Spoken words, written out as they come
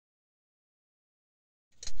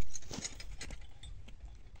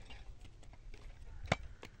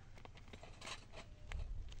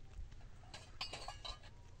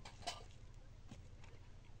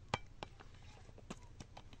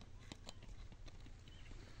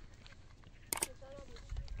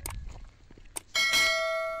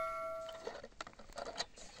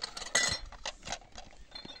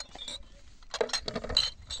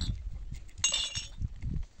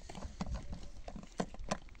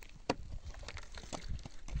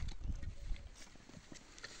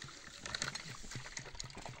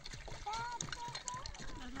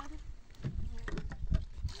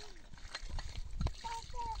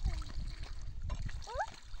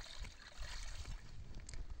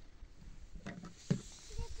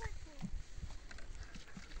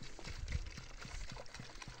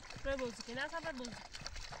برای بازی کنی، نه سفر بازی.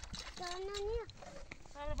 دانانیا.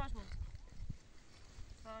 سفر باش بازی.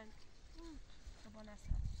 ساین. با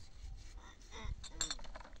نستر.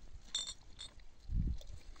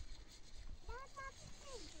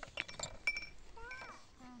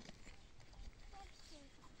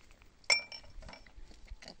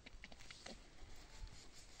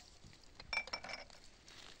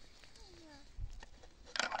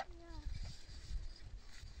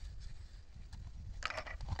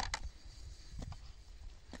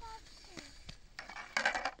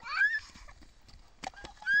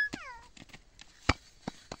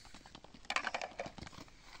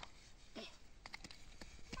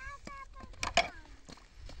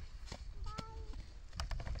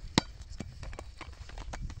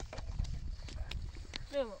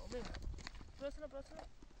 Vemo. Próxima.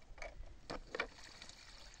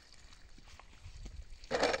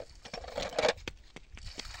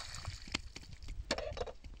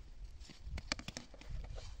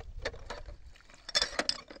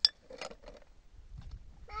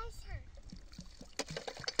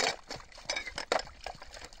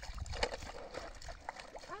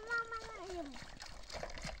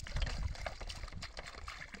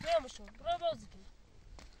 Vamos, para bozuk.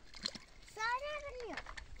 Sara biniyor.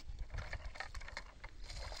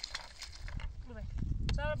 Evet.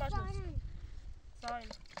 Sara başlasın. Sağ in.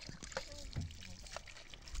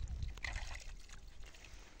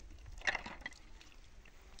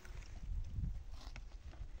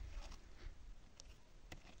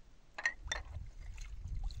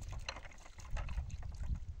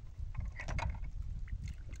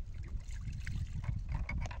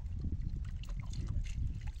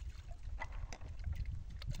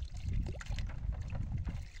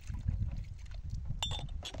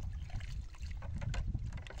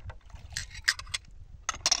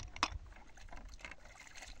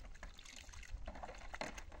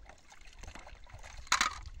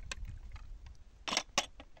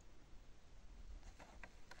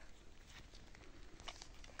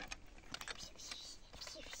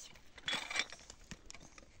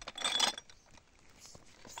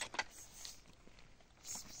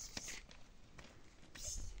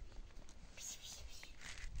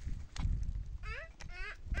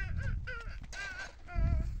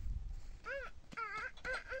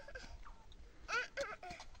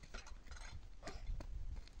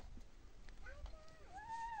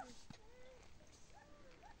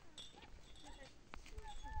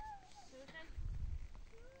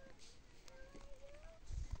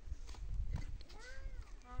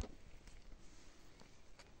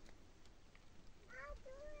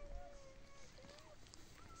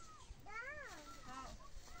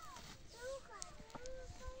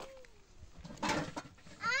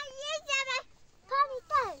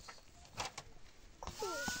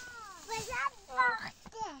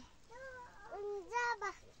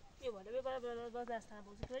 باز نستن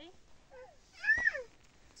بازی کنی؟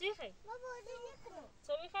 چی خیلی؟ ما بازی نکنم.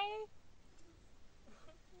 چه میخوایی؟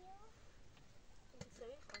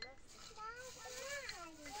 سوی خانه است.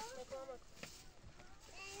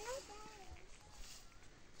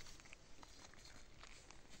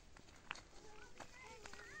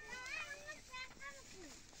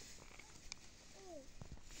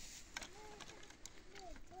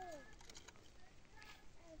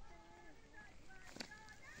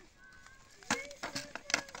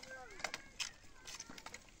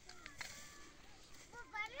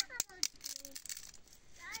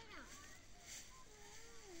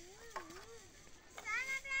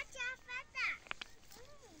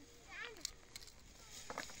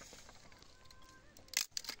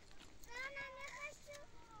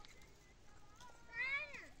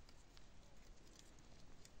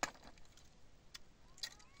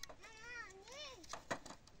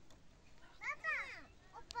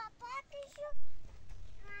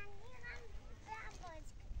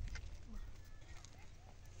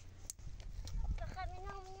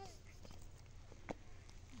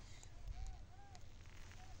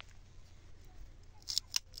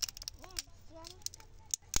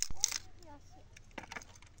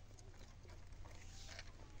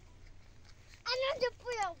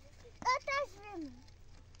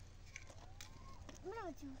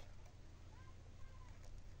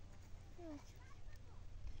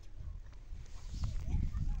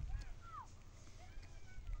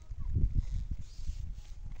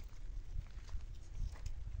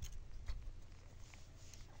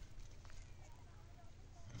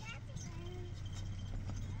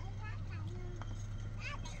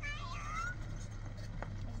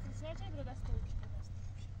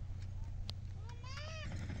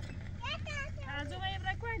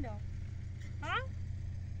 Quello? Ah?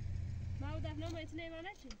 Ma ho da nome e ne ma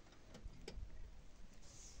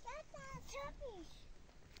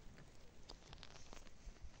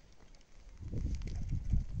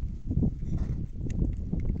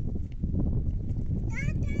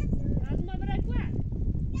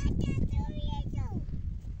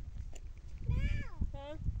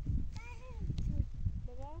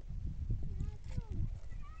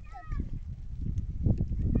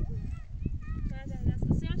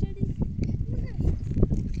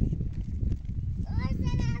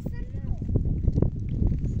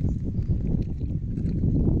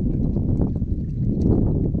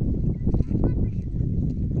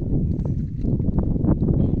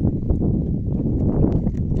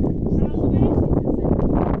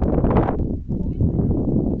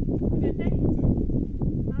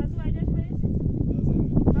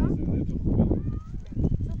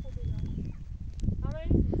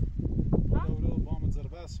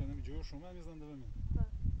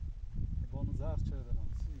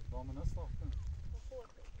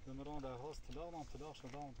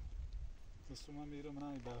من میرم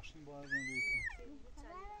من بخشیم باید زندگی کنم.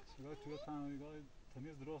 شاید توی تنهاییگاه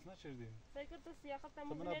تمیز درست نکردیم. فکر تو سیاست تو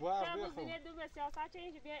من تموم باید زینه دو به سیاست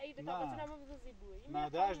چه بیا عید تا بسیار ما بزنی بوی.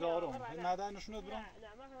 معدهش دارم. معده نشونت برام.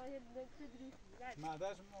 نه ما های تدریس.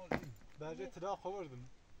 معدهش موجود. درجه ابتدا خوردم.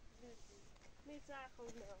 میشه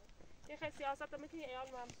خورد. یه خیلی سیاست هم میکنی ایال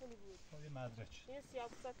معمولی بود. یه مدرک. یه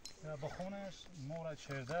سیاست. با خونش مورد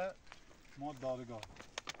چرده ما دارگاه.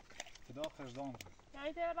 ابتدا خرجدان.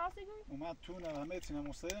 یعنی تو راستی گوی؟ اومد تو نه همه تیم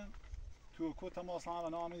موسیم تو کو تماس هم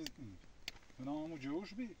نامی نامو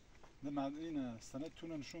جوش بی نه این سنه تو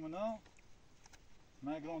نشون نه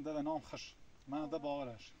مگرون ده نام خش من ده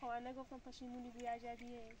باورش خب انا گفتم پشیمونی بوی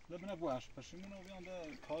عجبیه لبنه بوش پشیمونو بیان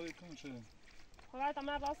ده کاریتون چه خب تا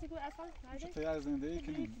من راستی گوی اصلا چه تیار زندگی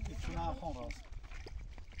کنیم تو نه خون راست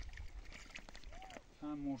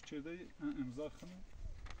هم مرچرده امضا کنیم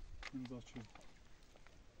امضا چه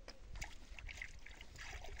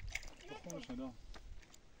خونش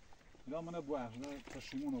لا من بوش ده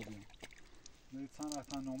پشیمونو بیان نه چند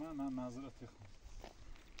وقت نامه من معذرتی خواهم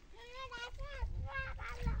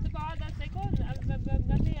تو باید دسته کن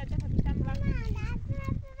وقتی یادت بیشتر وقت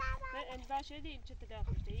امضا شدی چه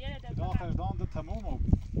تداخل شدی یه تداخل دان ده تموم بود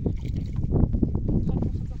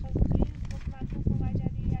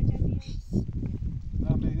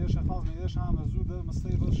نه میدهش خواست میدهش هم زود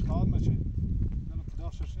مستی باش شکایت میشه من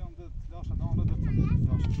تداخل شدی هم ده تداخل دان ده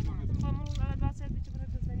تداخل شدی همون واسه بیچاره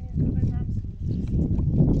بزنی تو بزنم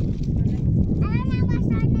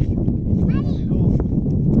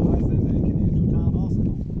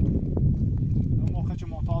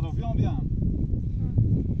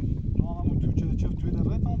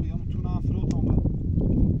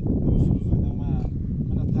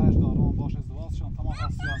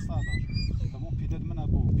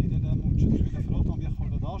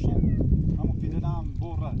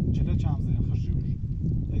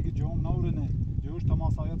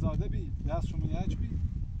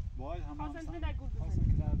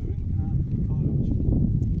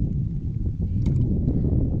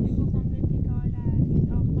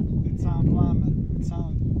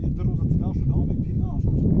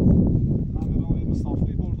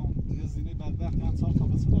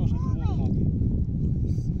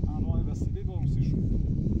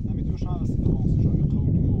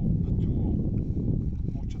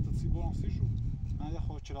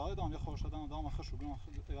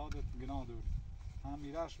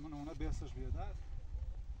من هونه بیستش بیادر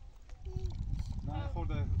نه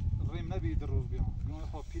خورده ریم نبید در روز بیام گونه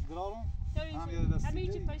خود پید درارم همه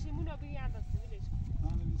چی پشیمون رو بیان دسته ولیش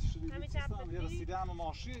همه چی یه رسیده همه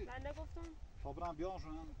ماشی من نگفتم تا برم بیان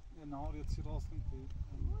شون یه نهار یه چی راست کنم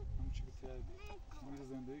همه چی که تیاید همه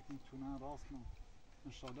زندگی کنیم تونه راست کنم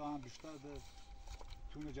انشالله هم بیشتر ده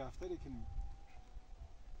تونه جفتری کنیم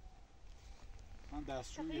من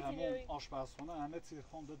دستشویی همون آشپزخونه همه چیز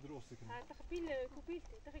خون ده درستی کنیم تخپیل کوپیل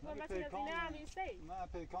تخیل مثلا زینه هم ایستی نه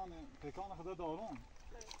پیکان خدا دارون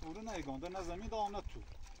اونو نیگان ده نه زمین دارم نه تو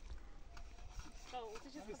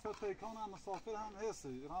همین پیکان هم مسافر هم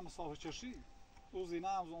هستی هم مسافر چشی او زینه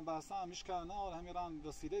هم زون بسته هم میشکر نه آره همین رن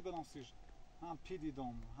رسیده برانسیش هم پی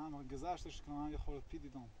دیدم هم گذشتش کنم هم یه خورد پی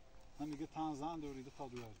دیدم هم میگه تن زن دوریده تا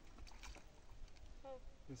دوید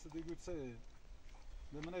بسه دیگه چه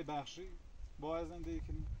لمنه بخشی با زندگی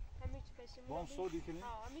کنیم همیچ پشیمون با هم سودی کنیم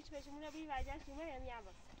همیچ پشیمون بی وجهش اومه هم یه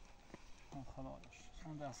بس خلاص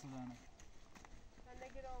اون دست دانه من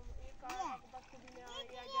نگیرم این کار عاقبت خوبی نه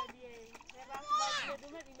عجبیه یه وقت باید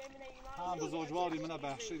بدومه بیمه من ایمان هم بزرگواری من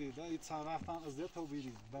بخشیدی ده این چند وقت هم ازیت رو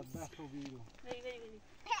بیدیم بدبخت رو بیدیم بری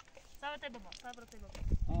صبر بابا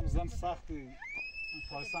هم زن سختی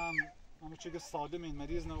پایسه همه چیز ساده مین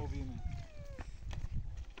مریض نه و بینه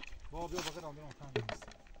بابا بیا بخیر هم برام تنگ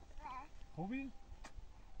نیست خوبی؟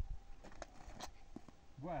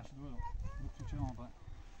 باش دورو تو چه آن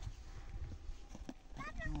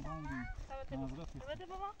بده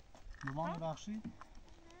بابا بابا بخشی؟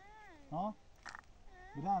 ها؟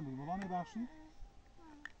 بدن بگی بابا بخشی؟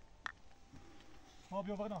 ما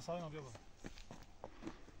بیا بگم ساینا بیا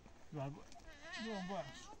بگم بیا باش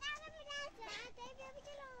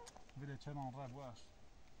بده چه نان را باش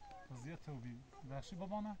زیاد تو بی بخشی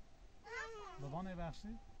بابا نه؟ بابا نه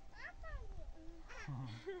بخشی؟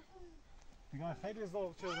 نگاه خیلی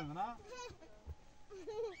زاغ چردن نه؟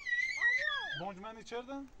 بانجمنی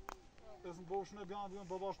چردن؟ اسم بوشونه بیان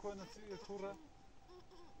باباش کوی نسی کوره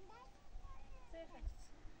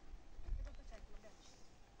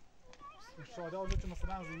شادی میشه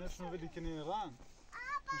مثلا زینشون ولی که نیران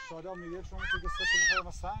شادی میگه شما که قصه تو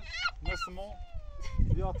مثلا نسمو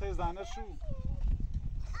بیا ته زنشو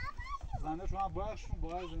هم باشون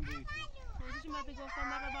باید زندگی خودش ما تو گفتم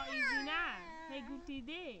مرا با ایزینا هی گفتی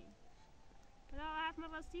دی را حرف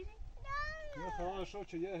ما رسیدی؟ یه خواهر شو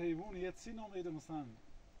که یه حیوان یه سی نامیده مثلا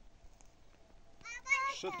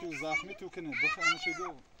شد تو زخمی تو کنه بخه همه چی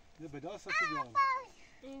دو یه بداست تو بیارم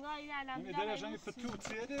اینگاه این علم این درش همی پتو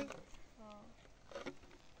چیه ده؟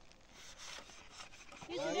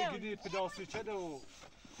 این گیدی پداسی چه ده و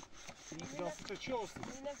این پداسی تو چی هستی؟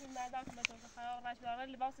 این فیلم بردار که بتون خیار رش بیاره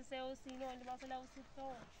لباس سه و سینو لباس لوسی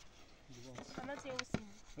تو همه سه و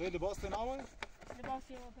سینو لباس تناوه؟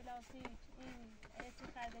 لباسی و پلاستیک این ایسی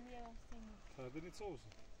خردنیه و سینو خردنی چه هستی؟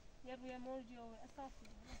 یه روی مرجی و اصافی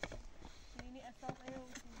شیرینی اصاف ایه و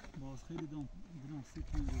سینو باز خیلی دام سی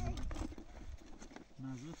کنید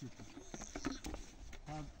نظرتی تو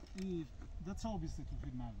این ده چه بیستی تو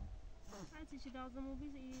فیلم مردم؟ هرچی چی لازم و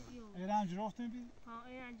بیز ایو رنج رفتیم بی؟ ها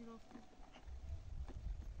رنج رفتیم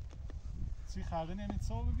چی خردنی همین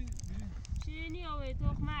چه بی؟ شیرینی و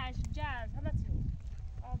تخمش جز همه چیو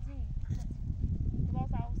آزی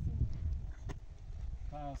لباس او سینو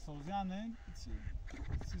سوزی هم نه؟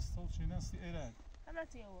 چی سوز چی نه سی ایرد؟ همه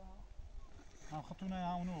چیو هم خطونه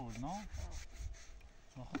همونو بود نه؟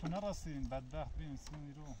 ما خطونه رسیم بدبخت بیم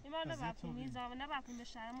سینی رو ایمان نبرتیم میزام نبرتیم به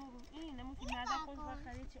شرمو این نمو فیلم مردم خود با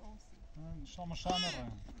خرید چی اوسی شما شهر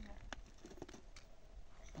نرم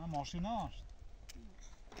من ماشین هاشت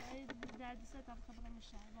درد سه تا خبرم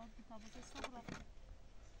شهر باید کتاب سه صبر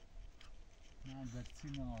من در چی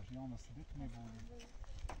نهاش یا مسیدت میبودیم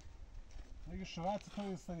اگه شرایط تو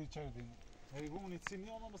استری کردیم حیوانی چی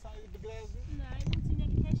نیامه مثلا بگرازی؟ نه حیوان چی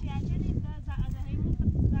نگی تشی اچنیم از حیوان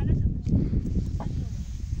زلش اتشیم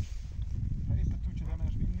حیف تو که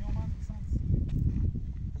دمش بین نیامه مثلا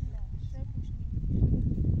نه شکوش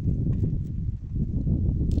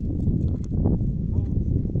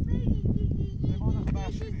نیمانش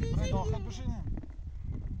بخشیدی برای داخل بشینیم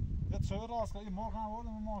یه چه راست که این مرغ هم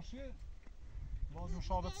بردم ماشیه باز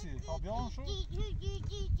مشابهتیه تا بیان شد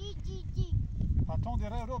پتون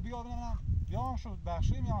دیره رو بیا بینم بیان شد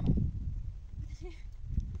بخشی میانه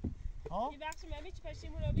این بخشی ممی چی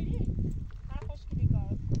پشتیمون رو بیری؟ هر خوش که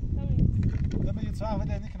بیکار دمه یه چه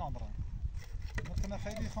ده نیکنان برم متنه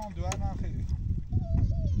خیلی خام دوار من خیلی خام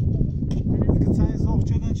دیگه چه زاغ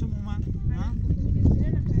چدن چه مومن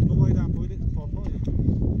بابایدم پاپای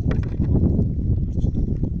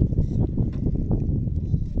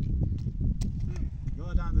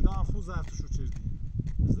یادم بدان خوز افتشو چردی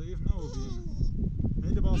ضعیف نه و بیم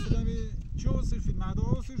این لباس دمی چی هستی فیلم مده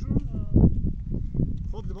هستی شو؟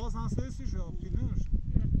 خود لباس هستی هستی شو؟ پیلنش؟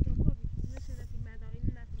 نه پیلو خوبی نشده فیلم مده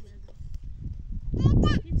این نه فیلم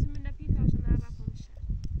مده هیچ من نپید هاشون نرفت میشه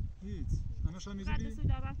هیچ همش هم میزدی؟ قدر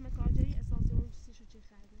سودا رفت مکاجری اساسی اون چیزی شو چی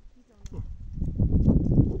خرده هیچ آنها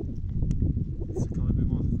سکای به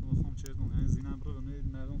ما خواهم چردم یعنی زینم برو نه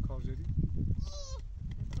مردم کارجری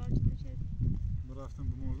کارجری چردی برفتم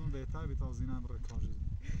به مردم بهتر بی تا زینم برای کارجری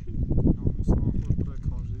ناموس ما خود برای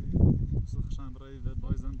کارجری سخشم برای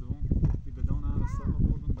بایزن دوم بی بدان هر سال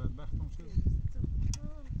بردم بدبختم شد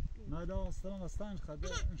نه دا اصلا استنج خده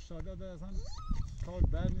انشاءالله ده اصلا کار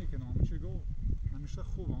بر میکنم همه چی گو همیشه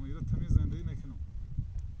خوبم ایره تمیز زندگی میکنم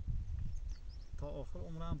تا آخر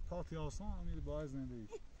عمرم پاتی آسان همین باید زندگی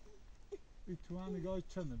این تو هم نگاه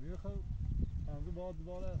چنده بیخواه فرضو باید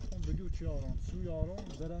دوباره خون بگیو چی آرام سوی آرام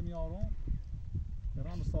درمی آرام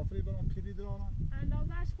برام مسافری برام پیلی در آرام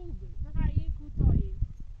اندازش خوبه فقط یه کوتاهی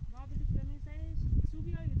ما بدید بمیزش سو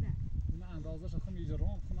بیایی ده این اندازش خم یه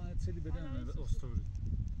جرام خونه چلی بدن استوری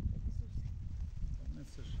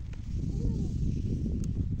نفسش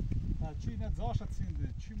چی نه زاشت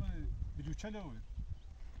سینده چی من بدو چلوه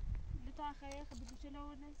لطا خیلی خب بدو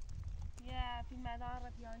چلوه نه یه فیلم مدار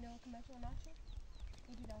رفیانه و کمش اونا شد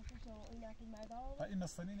اینجی دانشش و اینا فیلم مدار این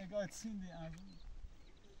مثلا نگاه سیندی از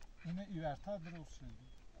اینه ایورتر درست شدی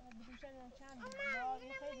بدوشن چند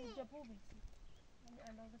این خیلی جبو بیسی یعنی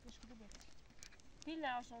اندازه کشکلی بیسی دیل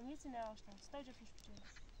نراشتم یه سی نراشتم ستا جا پیش بچه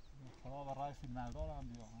خدا و رای فیلم مردار هم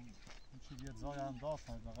بیا این چی بیاد زای هم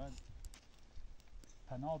داست بقید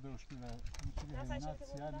پناه داشت بیده این چی حیوانات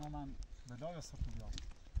سیاد نامن بدای سرطو بیا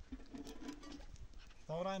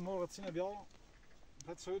تا رای مرغ تسینه بیا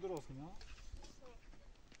خیلی سوی درست کنی ها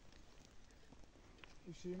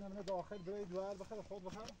ایشی اینه من داخل برای دوار بخیر خود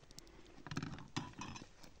بخیر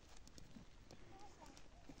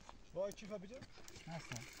وای چی فبیجه؟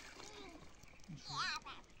 نستم ایشی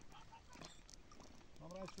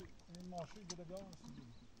نام رای این ماشی بوده بیا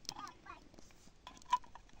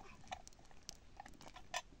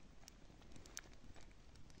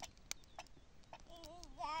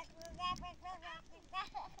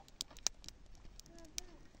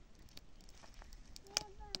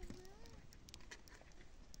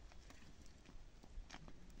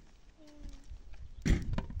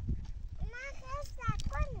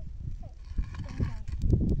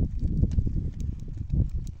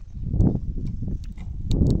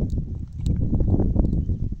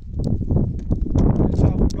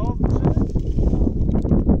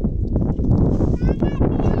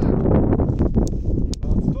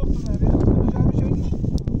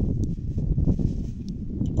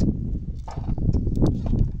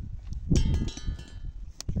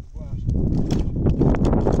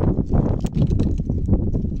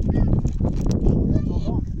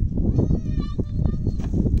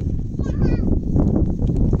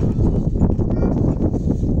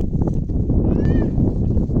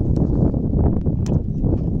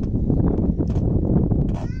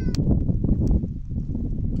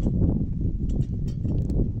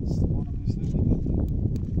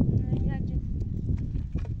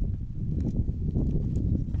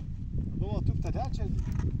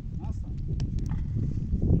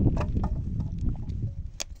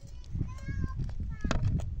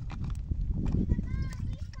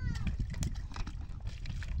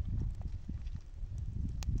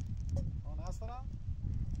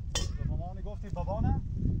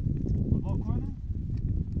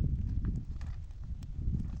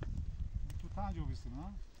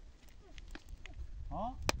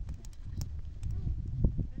ها؟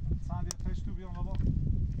 Sen de peş tu biyon baba.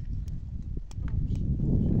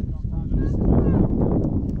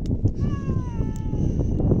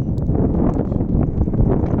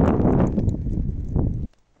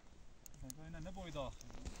 Ne boyda?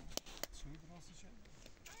 Suyu burası şey.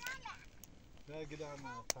 Belki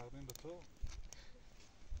takdim de tu.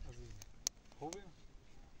 Aziz. Hobi.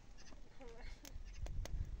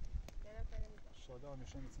 شاده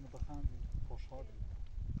همیشه میتونه بخندی خوشحال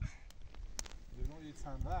بید یه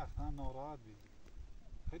چند وقت هم ناراحت بید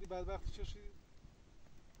خیلی بدبختی چشید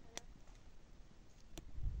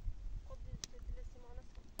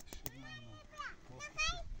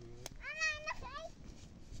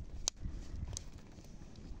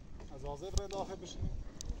از آزه برای داخل بشینیم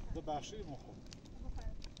ده بخشی مخور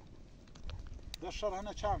ده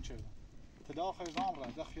شرحنه چم چردم تداخل زام را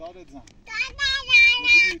ده خیالت زن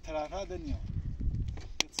بدی طرفه دنیا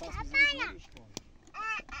ساس میزنی دوریش کن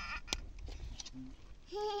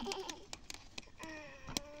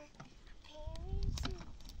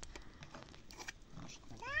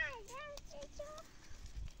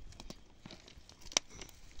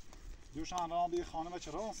دوشان رام بی خانم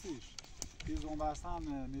چه راستیش بیزون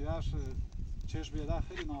بستن میرش چشم بیاده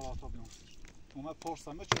خیلی ناراحت بیانسیش اومد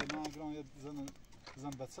پرسمه چه من اگران یه زن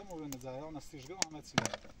بچه مورد زیان استیشگاه آمد سیده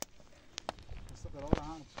مثل قرار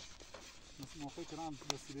هم مثل موقعی که هم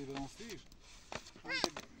رسیده به ناستیش هم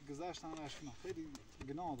که گذشتن اشکنا خیلی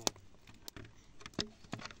گناه داره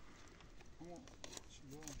اما چی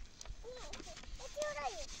دارم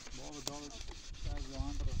بابا داره در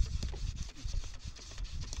جهان داره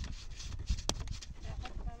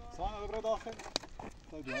سانه ببره داخل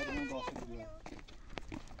تا دوها من داخل ببره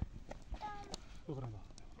ببره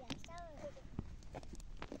داخل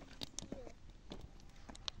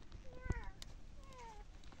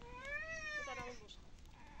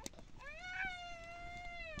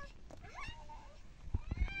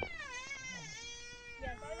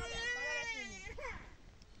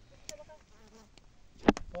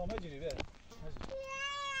مجري بقى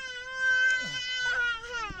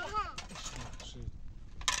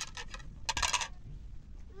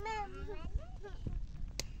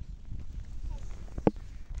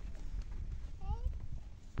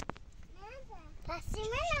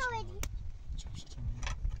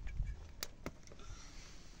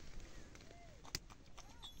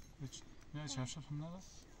نه شفشف هم نداره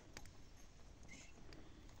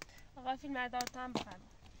آقا فیلم مردار تام بخرم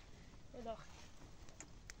داخل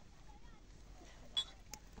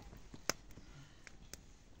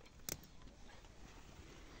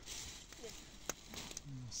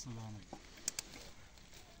دست دانه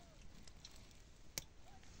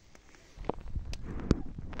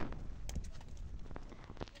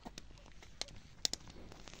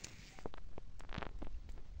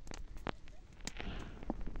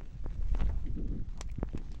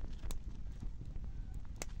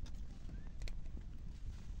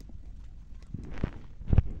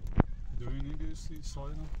دوی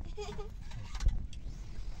ساینا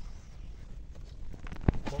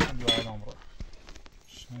خودم بیارم را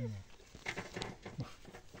شنیم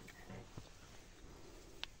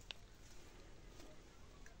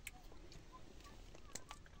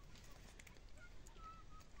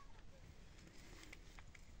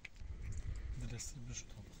دلستی بشو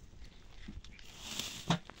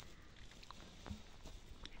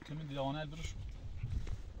کمی دیانه برشو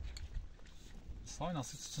ساینا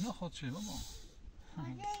سی چه خود چه بابا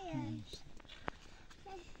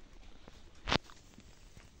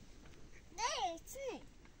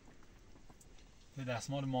به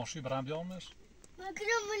دستمال ماشی برام بیامش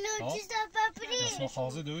دستمال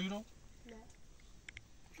خازه دوی رو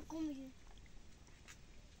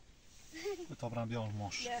تا برام بیام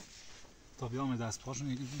ماش تا بیام دست پاشو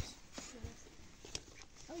میگی بیست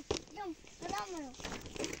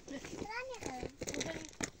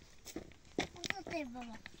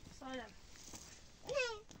سالم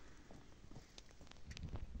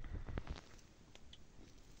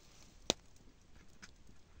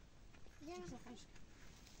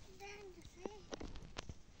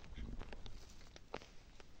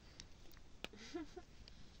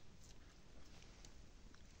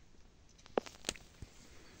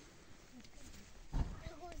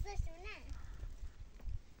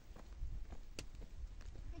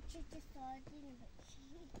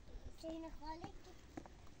Zijn خالق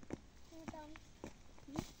dan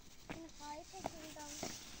een خالق dan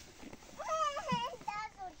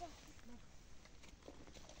daar zo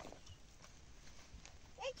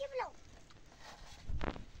je blauw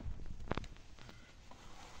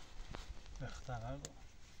اختر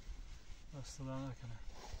دست دار نکنه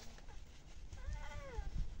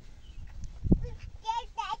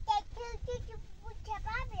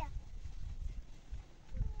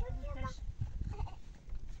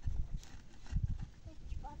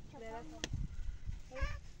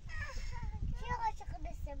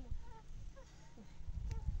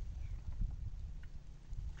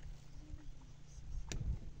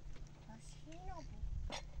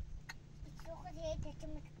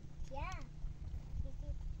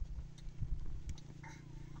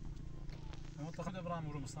متخیل برام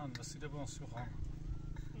رو مثلا وسیله بانسیو خان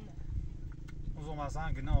اوزو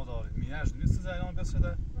مثلا گناه داره میاش نیست زایان بس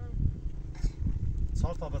شده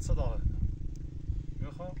 4 تا بچه داره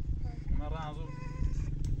میخوام من رازو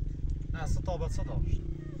نه 3 تا بچه داشت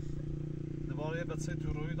دوباره بچه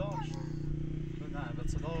تو روی داشت نه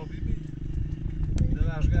بچه دار بی بی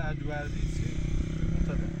دواشگاه دوار بی سی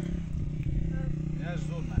متده میاش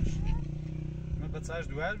زور نش من بچهش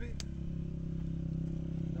دوار بی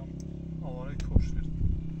آواره کشت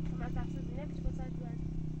ما تقصیر نه بیش بسات دوار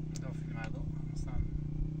دا فیلم مردم مثلا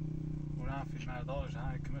اونم فیلم مردارش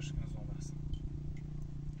همه کمش کنزون بست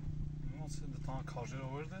نوڅ د تا کاجر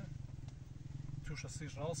ورده توش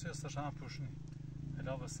سیش راسی استش هم پوشنی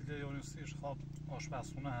الا وسیله یونی سیش خواب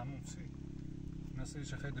آشپزخونه همون سی مثل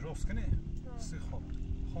چه خیلی درست کنی سی خواب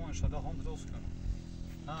خواه انشالله هم درست کنم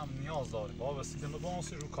هم نیاز داری با وسیله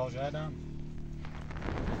مبانسی رو کاجر هم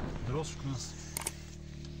درست کنست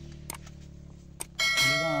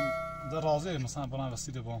دیگه در راضی مثلا برای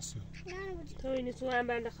وسیله بانسی تو اینی تو هم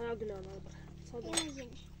بنده خواهد گناه داره بخیر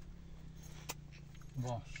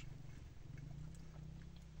باش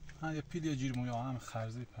ها یه پیل یه جیر مویا هم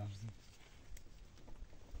خرزی پرزی